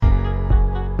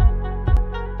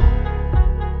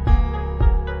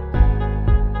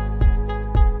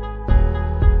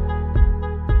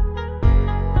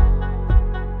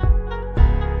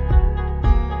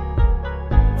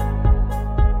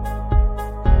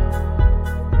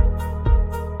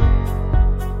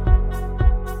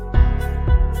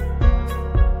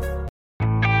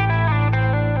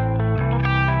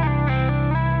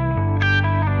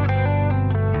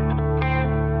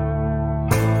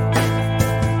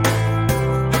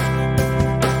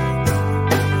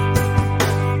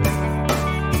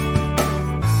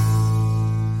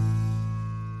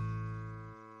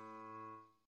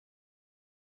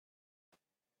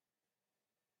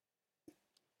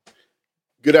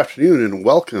Good afternoon and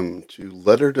welcome to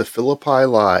Letter to Philippi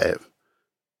Live.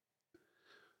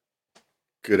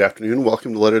 Good afternoon,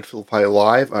 welcome to Letter to Philippi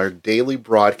Live, our daily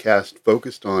broadcast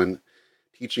focused on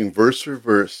teaching verse for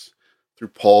verse through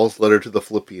Paul's letter to the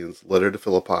Philippians, Letter to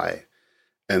Philippi.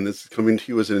 And this is coming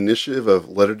to you as an initiative of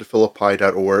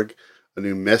lettertophilippi.org, a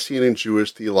new Messianic and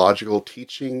Jewish theological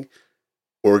teaching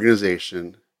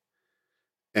organization.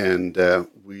 And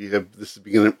this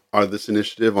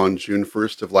initiative on June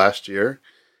 1st of last year.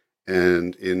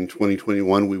 And in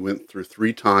 2021, we went through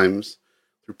 3 times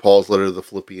through Paul's letter to the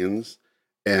Philippians.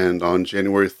 And on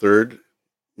January 3rd,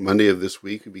 Monday of this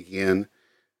week, we began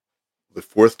the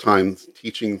 4th time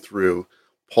teaching through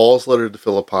Paul's letter to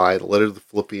Philippi, the letter to the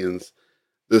Philippians,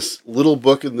 this little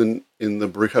book in the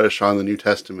Brit Hadashah in the New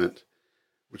Testament,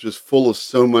 which is full of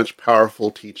so much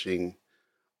powerful teaching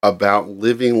about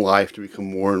living life to become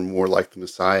more and more like the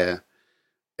Messiah.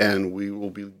 And we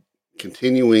will be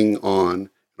continuing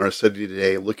on in our study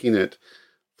today, looking at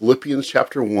Philippians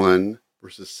chapter 1,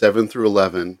 verses 7 through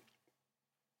 11,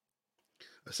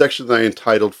 a section that I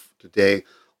entitled today,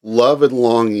 Love and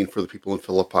Longing for the People in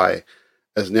Philippi.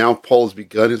 As now Paul has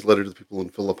begun his letter to the people in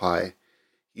Philippi,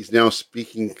 he's now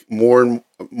speaking more and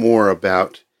more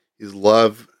about his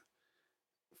love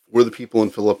for the people in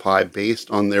Philippi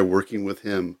based on their working with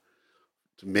him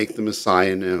to make the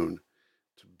Messiah known,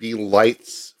 to be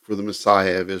lights for the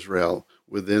Messiah of Israel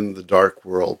within the dark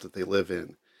world that they live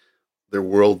in. Their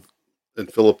world in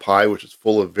Philippi, which is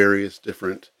full of various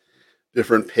different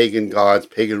pagan gods,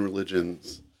 pagan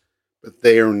religions, but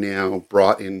they are now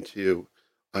brought into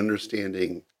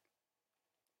understanding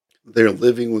they're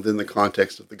living within the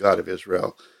context of the God of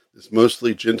Israel. This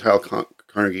mostly Gentile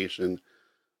congregation,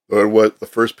 or what the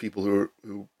first people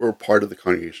who were part of the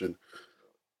congregation,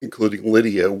 including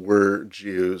Lydia, were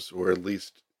Jews, or at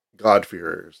least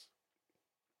God-fearers.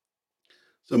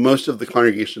 So most of the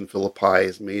congregation in Philippi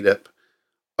is made up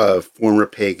of former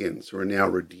pagans who are now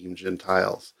redeemed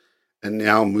Gentiles, and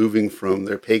now moving from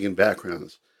their pagan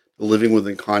backgrounds to living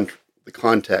within the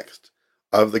context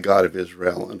of the God of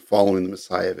Israel and following the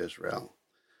Messiah of Israel.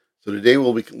 So today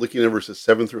we'll be looking at verses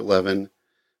 7 through 11,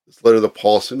 this letter that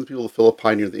Paul sent to the people of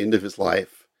Philippi near the end of his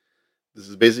life. This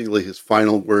is basically his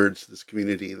final words to this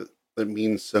community that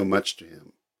means so much to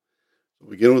him.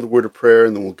 We'll begin with a word of prayer,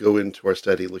 and then we'll go into our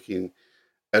study looking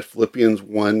at Philippians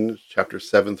 1, chapter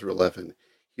 7 through 11,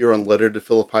 here on Letter to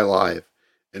Philippi Live,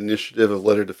 an initiative of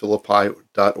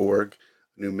lettertophilippi.org,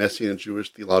 a new Messianic and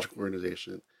Jewish theological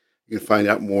organization. You can find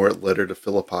out more at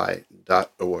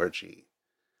lettertophilippi.org.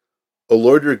 O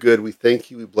Lord, you're good. We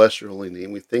thank you. We bless your holy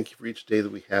name. We thank you for each day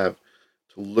that we have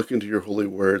to look into your holy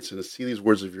words and to see these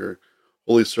words of your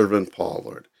holy servant Paul,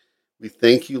 Lord. We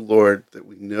thank you, Lord, that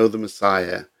we know the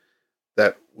Messiah,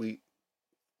 that we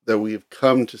have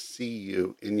come to see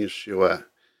you in Yeshua,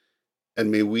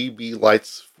 and may we be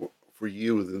lights for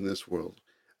you within this world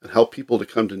and help people to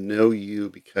come to know you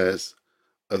because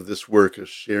of this work of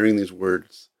sharing these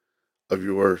words of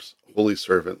your holy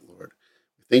servant, Lord.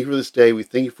 We thank you for this day. We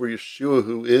thank you for Yeshua,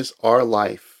 who is our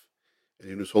life, and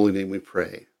in his holy name we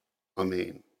pray.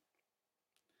 Amen.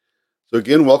 So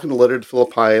again, welcome to Letter to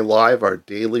Philippi Live, our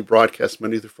daily broadcast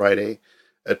Monday through Friday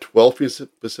at 12 p.m.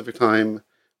 Pacific Time,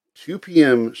 2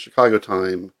 p.m. Chicago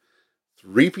Time,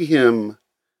 3 p.m.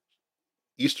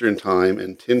 Eastern Time,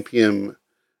 and 10 p.m.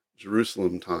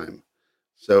 Jerusalem Time.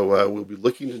 So we'll be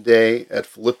looking today at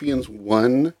Philippians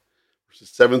 1, verses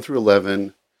 7 through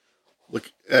 11,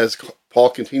 look as Paul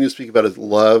continues to speak about his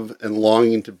love and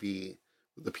longing to be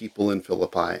with the people in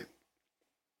Philippi.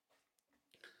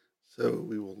 So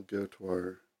we will go to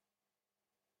our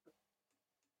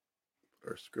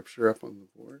scripture up on the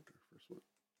board. First one.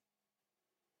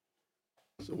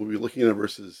 So we'll be looking at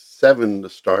verses 7 to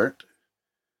start,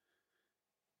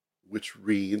 which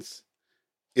reads,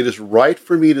 "It is right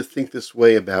for me to think this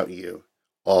way about you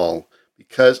all,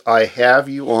 because I have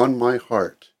you on my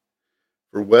heart.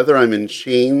 For whether I'm in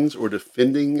chains or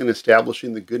defending and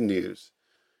establishing the good news,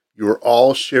 you are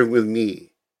all sharing with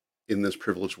me in this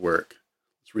privileged work."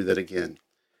 Let's read that again.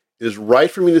 "It is right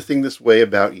for me to think this way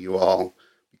about you all,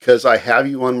 because I have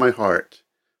you on my heart.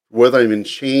 For whether I'm in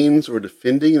chains or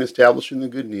defending and establishing the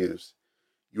good news,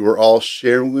 you are all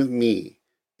sharing with me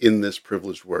in this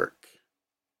privileged work."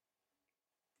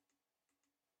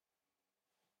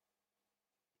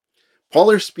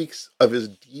 Paul here speaks of his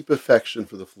deep affection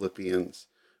for the Philippians,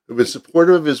 who have been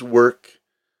supportive of his work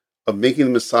of making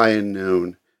the Messiah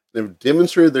known and have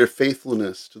demonstrated their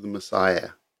faithfulness to the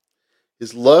Messiah.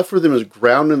 His love for them is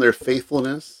grounded in their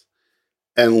faithfulness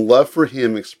and love for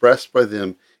him expressed by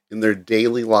them in their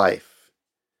daily life.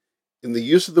 In the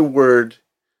use of the word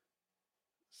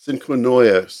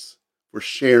synchronoios for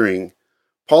sharing.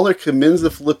 Paul commends the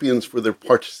Philippians for their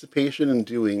participation in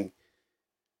doing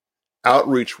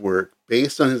outreach work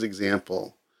based on his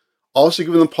example. Also,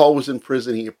 given that Paul was in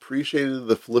prison, he appreciated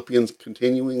the Philippians'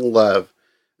 continuing love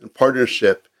and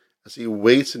partnership as he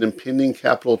awaits an impending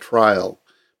capital trial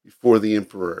before the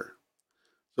emperor.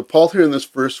 So Paul here in this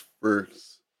first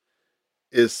verse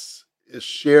is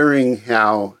sharing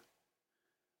how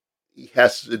he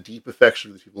has a deep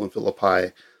affection for the people in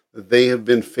Philippi, that they have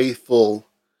been faithful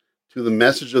to the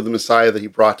message of the Messiah that he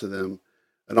brought to them,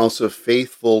 and also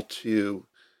faithful to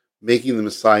making the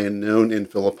Messiah known in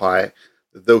Philippi,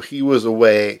 that though he was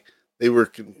away, they were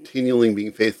continually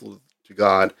being faithful to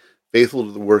God, faithful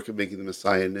to the work of making the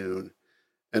Messiah known,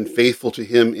 and faithful to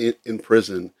him in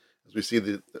prison, as we see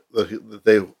that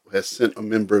they have sent a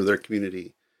member of their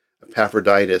community,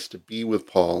 Epaphroditus, to be with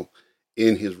Paul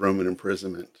in his Roman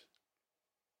imprisonment.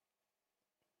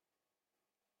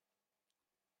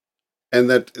 And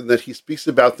that he speaks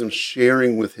about them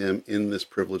sharing with him in this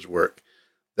privileged work,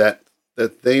 that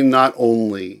they not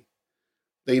only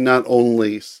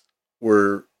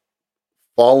were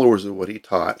followers of what he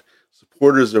taught,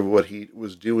 supporters of what he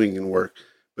was doing in work,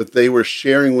 but they were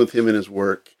sharing with him in his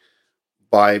work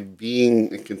by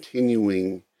being a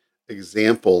continuing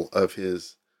example of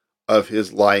his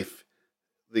life,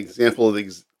 the example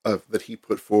of that he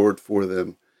put forward for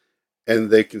them, and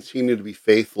they continue to be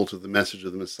faithful to the message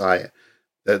of the Messiah,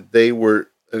 that they were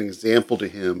an example to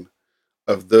him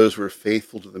of those who were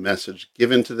faithful to the message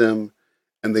given to them,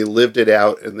 and they lived it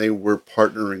out, and they were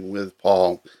partnering with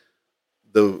Paul,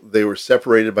 though they were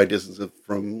separated by distance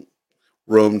from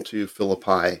Rome to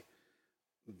Philippi.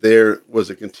 There was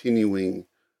a continuing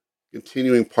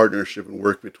partnership and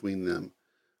work between them,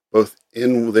 both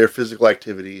in their physical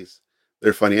activities,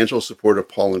 their financial support of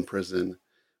Paul in prison,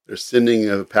 their sending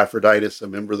of Epaphroditus, a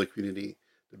member of the community,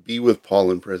 to be with Paul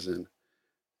in prison,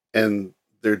 and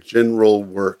their general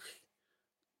work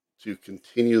to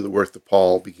continue the work that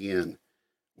Paul began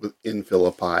in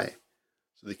Philippi.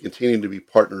 So they continue to be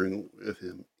partnering with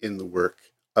him in the work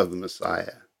of the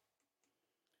Messiah.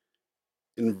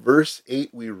 In verse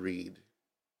 8 we read,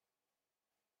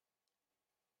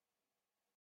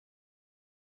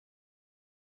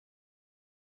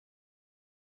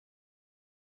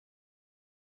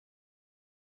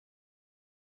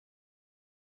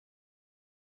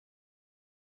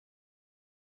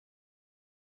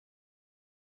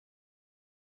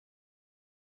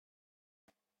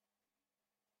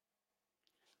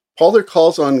 Paul there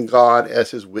calls on God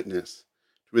as his witness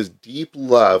to his deep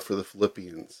love for the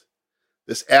Philippians.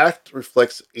 This act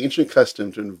reflects ancient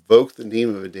custom to invoke the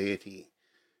name of a deity,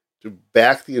 to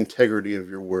back the integrity of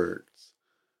your words.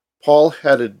 Paul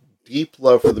had a deep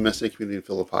love for the Messianic community in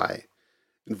Philippi.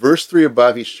 In verse 3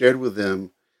 above, he shared with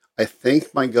them, "I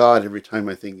thank my God every time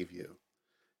I think of you."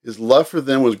 His love for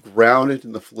them was grounded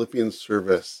in the Philippians'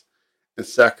 service and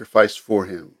sacrifice for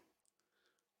him.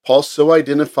 Paul so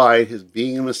identified his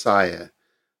being a Messiah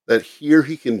that here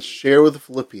he can share with the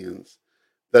Philippians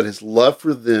that his love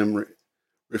for them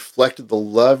reflected the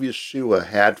love Yeshua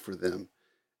had for them,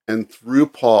 and through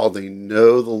Paul they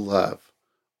know the love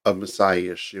of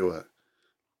Messiah Yeshua.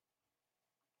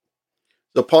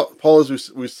 So Paul,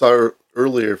 as we saw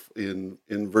earlier in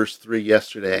verse 3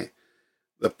 yesterday,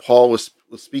 that Paul was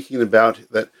speaking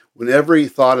about that whenever he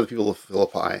thought of the people of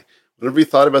Philippi, whenever he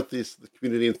thought about the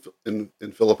community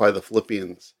in Philippi, the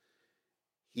Philippians,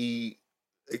 he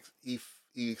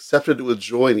accepted it with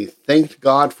joy, and he thanked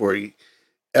God for it.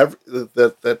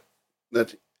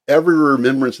 That every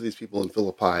remembrance of these people in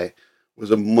Philippi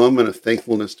was a moment of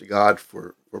thankfulness to God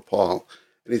for Paul.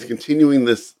 And he's continuing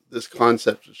this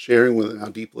concept of sharing with them how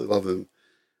deeply they love him.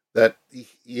 That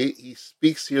he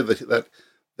speaks here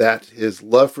that his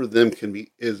love for them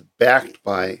is backed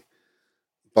by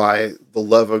the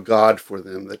love of God for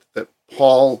them. That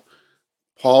Paul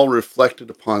reflected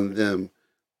upon them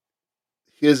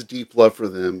his deep love for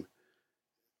them,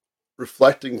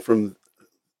 reflecting from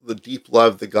the deep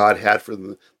love that God had for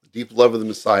them, the deep love of the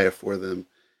Messiah for them,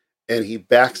 and he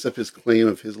backs up his claim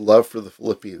of his love for the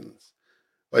Philippians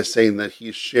by saying that he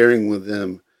is sharing with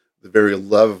them the very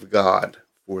love of God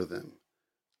for them.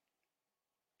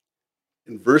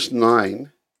 In verse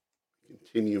 9,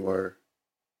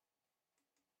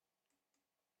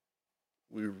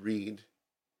 we read,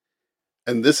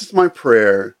 "And this is my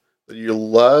prayer, that your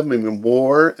love may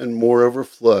more and more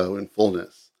overflow in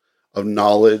fullness of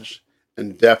knowledge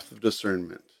and depth of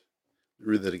discernment."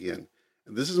 Read that again.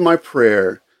 "And this is my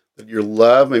prayer, that your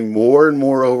love may more and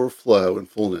more overflow in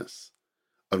fullness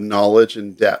of knowledge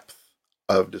and depth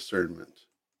of discernment."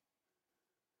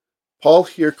 Paul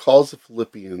here calls the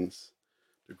Philippians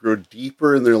to grow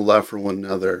deeper in their love for one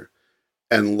another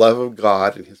and love of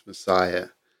God and his Messiah.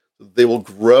 They will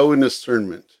grow in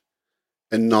discernment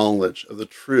and knowledge of the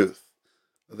truth.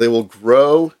 They will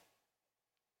grow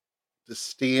to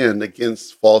stand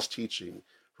against false teaching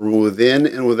from within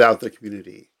and without their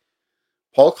community.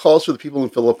 Paul calls for the people in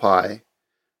Philippi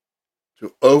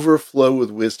to overflow with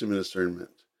wisdom and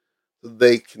discernment so that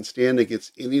they can stand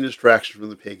against any distraction from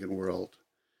the pagan world.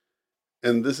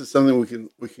 And this is something we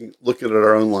can look at in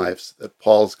our own lives, that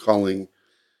Paul's calling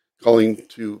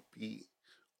to be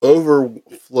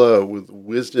overflow with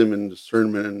wisdom and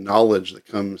discernment and knowledge that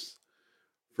comes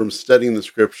from studying the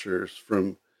scriptures,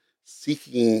 from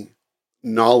seeking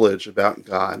knowledge about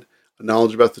God,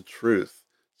 knowledge about the truth,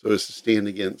 so as to stand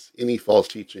against any false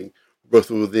teaching,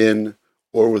 both within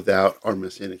or without our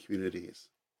Messianic communities.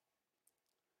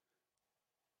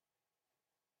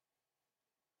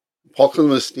 Paul calls them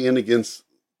to stand against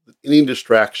any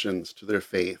distractions to their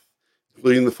faith,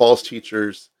 including the false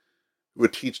teachers who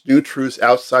would teach new truths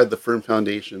outside the firm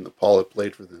foundation that Paul had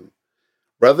laid for them.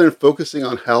 Rather than focusing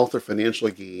on health or financial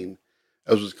gain,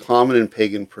 as was common in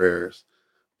pagan prayers,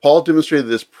 Paul demonstrated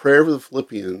that his prayer for the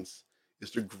Philippians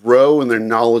is to grow in their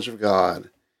knowledge of God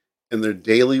and their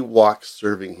daily walk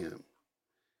serving him.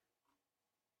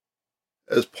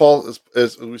 As Paul,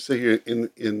 as we say here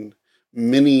in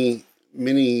many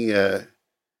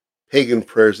pagan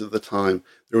prayers at the time,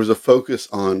 there was a focus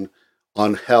on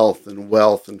health and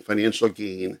wealth and financial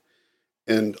gain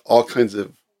and all kinds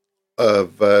of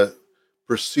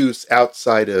pursuits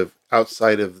outside of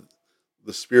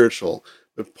the spiritual.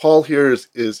 But Paul here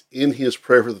is in his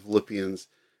prayer for the Philippians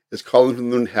is calling for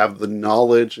them to have the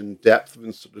knowledge and depth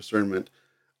of discernment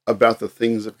about the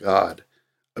things of God,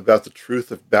 about the truth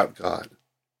about God,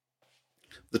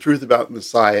 the truth about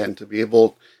Messiah, and to be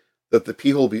able that the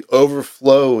people will be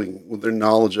overflowing with their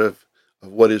knowledge of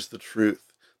what is the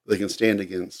truth. They can stand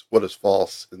against what is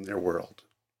false in their world.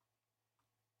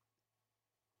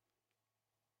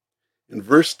 In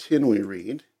verse 10 we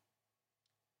read,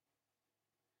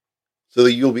 so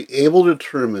that you'll be able to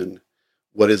determine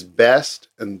what is best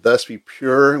and thus be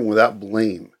pure and without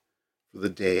blame for the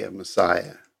day of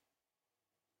Messiah.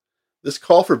 This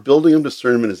call for building of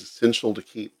discernment is essential to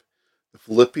keep the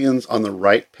Philippians on the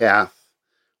right path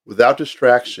without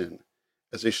distraction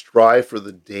as they strive for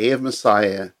the day of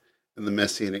Messiah and the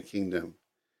Messianic kingdom.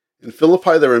 In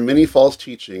Philippi there are many false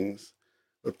teachings,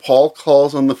 but Paul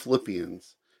calls on the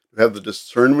Philippians to have the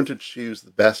discernment to choose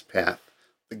the best path,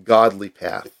 the godly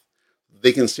path.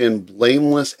 They can stand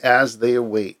blameless as they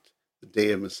await the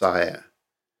day of Messiah.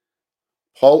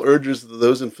 Paul urges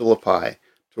those in Philippi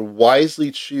to wisely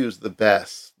choose the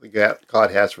best that God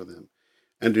has for them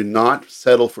and do not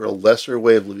settle for a lesser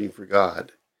way of living for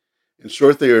God. In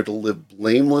short, they are to live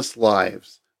blameless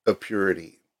lives of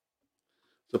purity.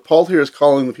 So Paul here is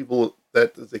calling the people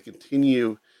that as they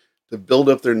continue to build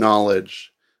up their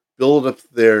knowledge, build up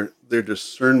their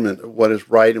discernment of what is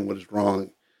right and what is wrong,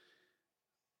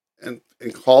 and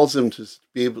calls them to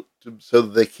be able to, so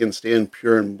that they can stand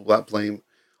pure and without blame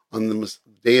on the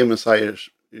day of Messiah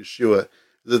Yeshua,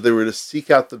 that they were to seek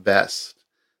out the best,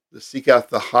 to seek out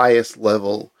the highest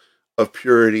level of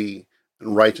purity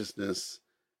and righteousness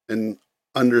and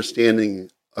understanding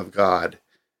of God,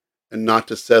 and not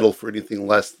to settle for anything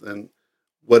less than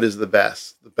what is the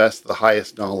best, the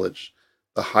highest knowledge,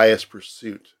 the highest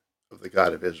pursuit of the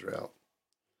God of Israel.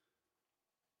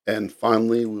 And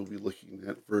finally, we'll be looking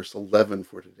at verse 11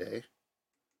 for today,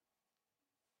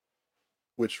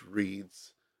 which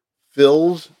reads,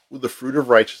 filled with the fruit of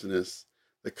righteousness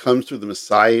that comes through the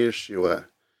Messiah Yeshua,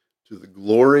 to the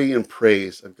glory and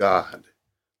praise of God.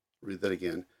 Read that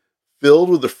again. Filled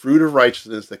with the fruit of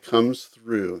righteousness that comes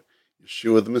through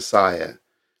Yeshua the Messiah,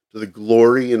 to the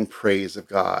glory and praise of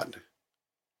God.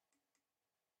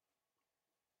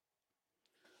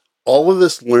 All of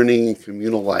this learning and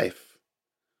communal life,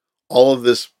 all of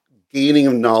this gaining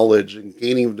of knowledge and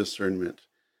gaining of discernment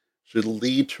should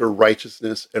lead to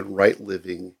righteousness and right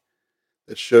living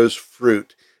that shows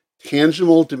fruit,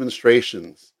 tangible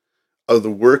demonstrations of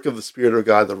the work of the Spirit of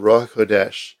God, the Ruach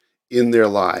HaKodesh, in their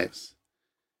lives.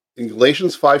 In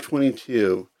Galatians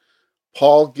 5:22,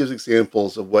 Paul gives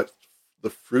examples of what the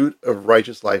fruit of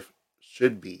righteous life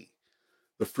should be.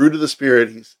 The fruit of the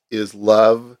Spirit is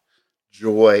love,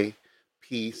 joy,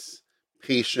 peace,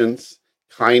 patience,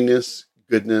 kindness,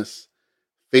 goodness,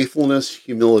 faithfulness,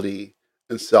 humility,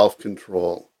 and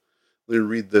self-control. Let me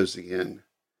read those again.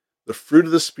 The fruit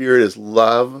of the Spirit is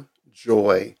love,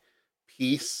 joy,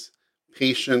 peace,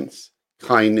 patience,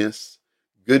 kindness,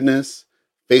 goodness,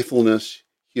 faithfulness,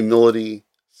 humility,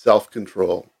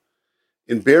 self-control.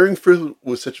 In bearing fruit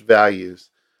with such values,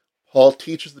 Paul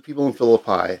teaches the people in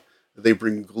Philippi that they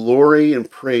bring glory and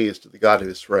praise to the God of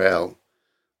Israel,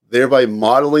 thereby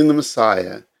modeling the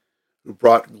Messiah who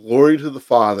brought glory to the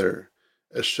Father,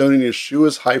 as shown in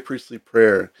Yeshua's high priestly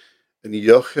prayer in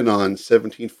Yochanan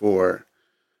 17:4,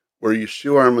 where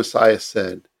Yeshua our Messiah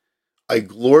said, I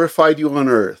glorified you on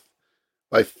earth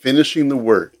by finishing the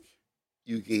work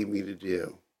you gave me to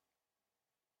do.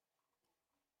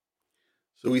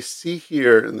 So we see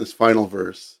here in this final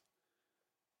verse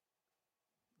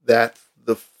that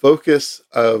the focus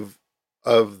of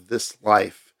this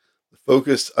life, the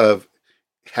focus of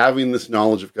having this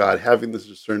knowledge of God, having this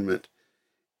discernment,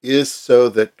 is so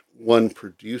that one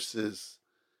produces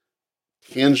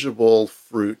tangible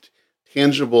fruit,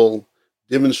 tangible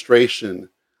demonstration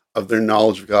of their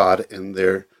knowledge of God and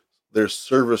their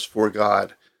service for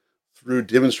God through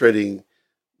demonstrating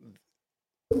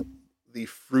the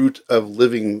fruit of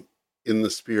living in the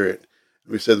Spirit.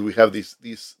 We said we have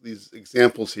these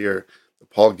examples here that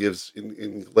Paul gives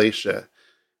in Galatia,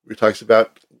 where he talks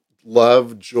about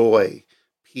love, joy,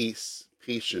 peace,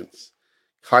 patience,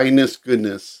 kindness,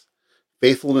 goodness,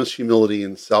 faithfulness, humility,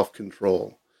 and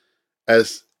self-control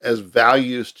as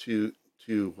values to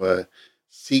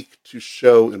seek to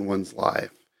show in one's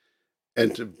life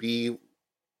and to be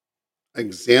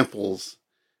examples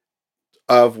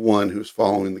of one who's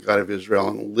following the God of Israel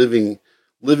and living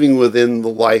within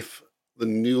the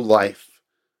new life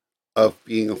of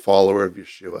being a follower of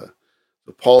Yeshua.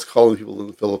 So Paul's calling people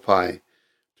in Philippi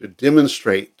to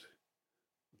demonstrate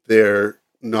their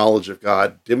knowledge of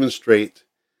God, demonstrate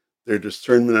their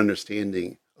discernment,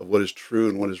 understanding of what is true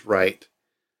and what is right,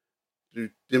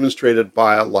 demonstrated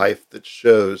by a life that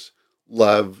shows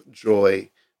love, joy,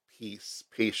 peace,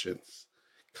 patience,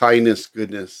 kindness,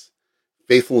 goodness,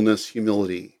 faithfulness,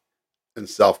 humility, and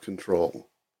self-control.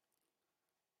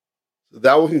 So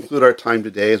that will conclude our time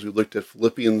today as we looked at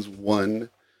Philippians 1,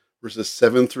 verses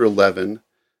 7 through 11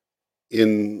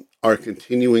 in our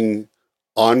continuing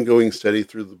ongoing study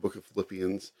through the book of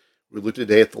Philippians. We looked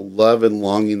today at the love and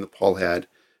longing that Paul had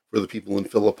for the people in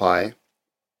Philippi.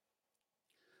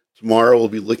 Tomorrow we'll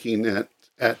be looking at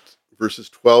verses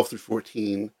 12 through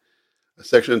 14, a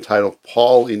section entitled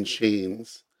Paul in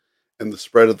Chains and the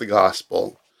Spread of the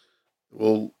Gospel.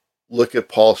 We'll look at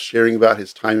Paul sharing about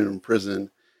his time in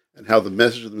prison and how the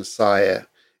message of the Messiah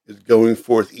is going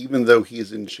forth even though he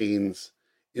is in chains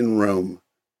in Rome.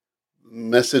 The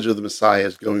message of the Messiah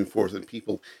is going forth, and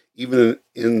people, even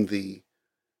in the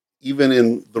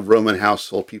Roman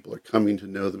household, people are coming to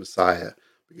know the Messiah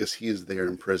because he is there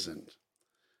imprisoned.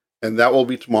 And that will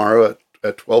be tomorrow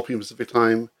at 12 p.m. Pacific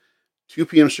time, 2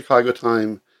 p.m. Chicago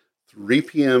time, 3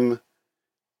 p.m.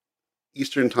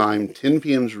 Eastern time, 10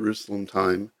 p.m. Jerusalem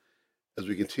time, as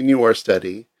we continue our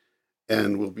study.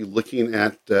 And we'll be looking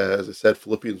at, as I said,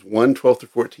 Philippians 1, 12 through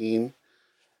 14,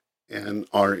 and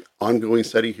our ongoing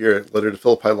study here at Letter to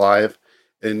Philippi Live,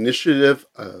 an initiative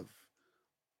of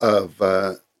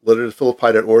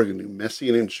lettertophilippi.org, a new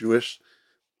Messianic and Jewish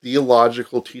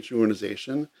theological teaching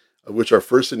organization, of which our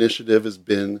first initiative has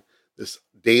been this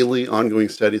daily ongoing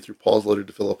study through Paul's letter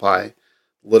to Philippi,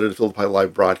 the Letter to Philippi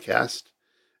Live broadcast.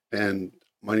 And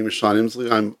my name is Sean Imsley.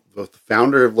 I'm both the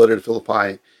founder of Letter to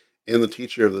Philippi and the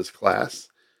teacher of this class.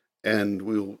 And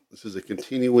this is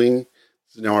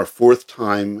now our fourth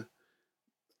time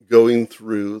going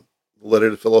through the Letter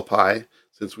to Philippi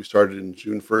since we started in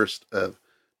June 1st of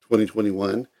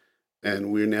 2021.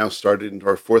 And we're now started into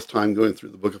our fourth time going through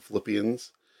the book of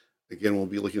Philippians. Again, we'll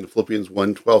be looking at Philippians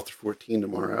 1, 12 through 14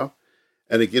 tomorrow.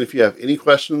 And again, if you have any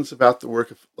questions about the work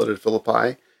of Letter to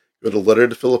Philippi, go to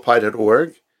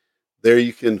lettertophilippi.org. There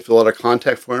you can fill out a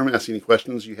contact form, ask any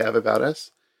questions you have about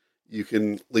us. You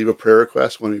can leave a prayer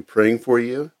request when we're praying for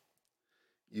you.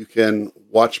 You can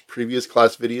watch previous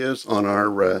class videos on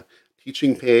our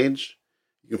teaching page.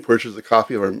 You can purchase a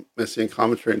copy of our Messianic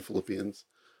commentary in Philippians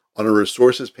on our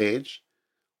resources page.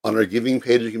 On our giving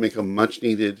page, you can make a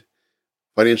much-needed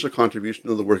financial contribution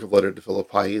to the work of Letter to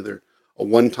Philippi, either a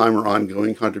one-time or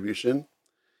ongoing contribution.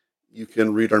 You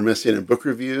can read our Messianic book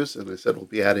reviews, and I said we'll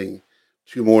be adding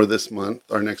 2 more this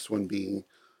month, our next one being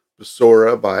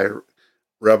Besora by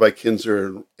Rabbi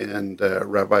Kinzer and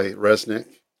Rabbi Resnick.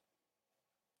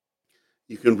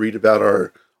 You can read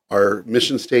about our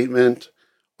mission statement,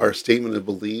 our statement of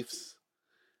beliefs.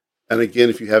 And again,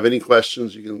 if you have any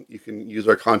questions, you can use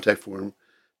our contact form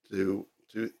to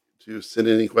send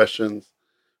any questions,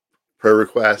 prayer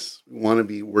requests. We want to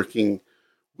be working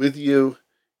with you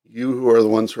who are the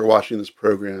ones who are watching this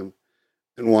program,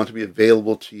 and want to be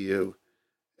available to you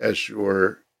as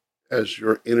your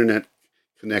internet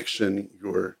connection,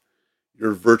 your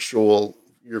virtual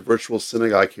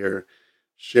synagogue here,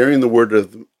 sharing the word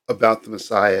about the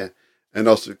Messiah, and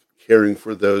also caring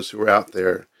for those who are out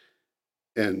there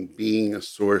and being a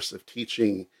source of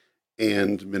teaching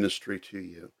and ministry to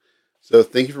you. So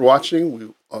thank you for watching.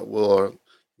 We will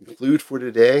conclude for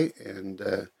today,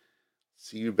 and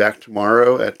see you back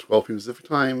tomorrow at 12 p.m. Pacific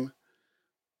time,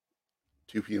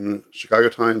 2 p.m. Chicago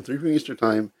time, 3 p.m. Eastern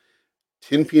time,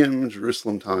 10 p.m.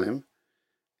 Jerusalem time,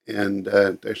 and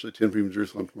actually 10 p.m.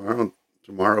 Jerusalem tomorrow.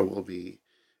 Tomorrow will be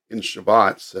in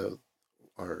Shabbat, so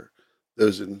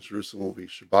those in Jerusalem will be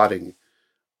Shabbating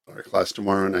our class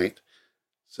tomorrow night.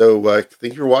 So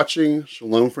thank you for watching.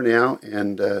 Shalom for now,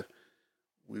 and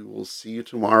we will see you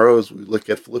tomorrow as we look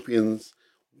at Philippians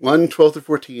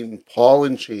 1:12-14, Paul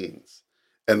in chains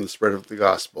and the spread of the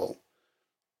gospel.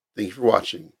 Thank you for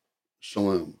watching.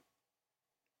 Shalom.